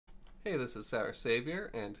Hey, this is Sour Savior,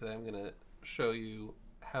 and today I'm going to show you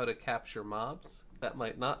how to capture mobs. That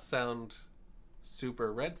might not sound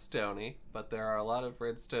super redstone-y, but there are a lot of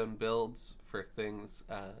redstone builds for things,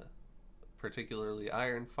 particularly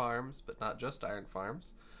iron farms, but not just iron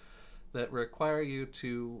farms, that require you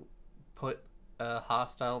to put a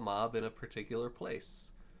hostile mob in a particular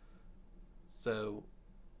place. So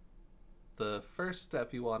the first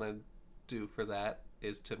step you want to do for that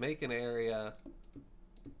is to make an area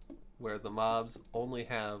where the mobs only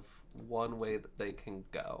have one way that they can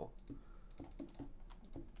go.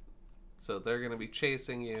 So they're going to be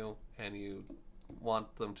chasing you, and you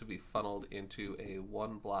want them to be funneled into a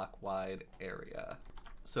 1 block wide area.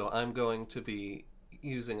 So I'm going to be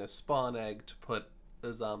using a spawn egg to put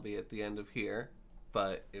a zombie at the end of here,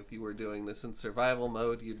 but if you were doing this in survival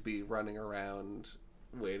mode, you'd be running around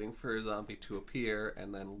waiting for a zombie to appear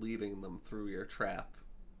and then leading them through your trap.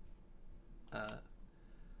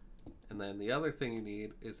 And then the other thing you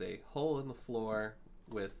need is a hole in the floor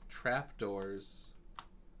with trapdoors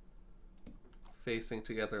facing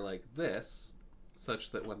together like this,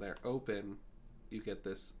 such that when they're open, you get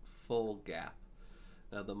this full gap.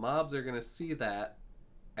 Now the mobs are going to see that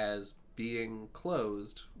as being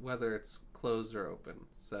closed, whether it's closed or open.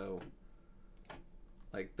 So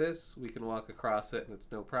like this, we can walk across it and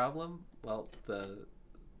it's no problem. Well, the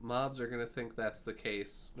mobs are going to think that's the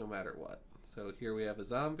case no matter what. So here we have a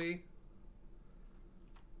zombie.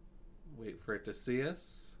 Wait for it to see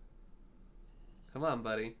us. Come on,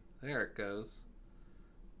 buddy. There it goes.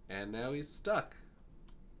 And now he's stuck.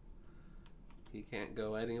 He can't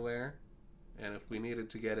go anywhere. And if we needed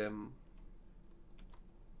to get him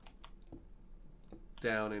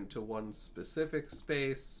down into one specific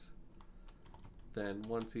space, then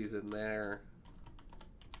once he's in there,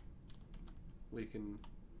 we can...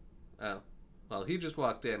 Oh, well, he just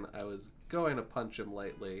walked in. I was going to punch him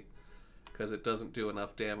lightly because it doesn't do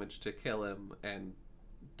enough damage to kill him and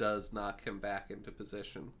does knock him back into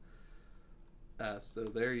position. So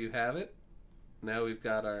there you have it. Now we've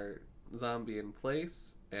got our zombie in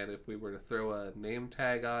place, and if we were to throw a name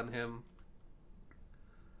tag on him,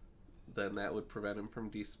 then that would prevent him from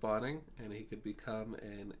despawning, and he could become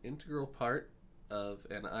an integral part of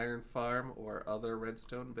an iron farm or other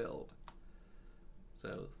redstone build.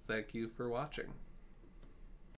 So thank you for watching.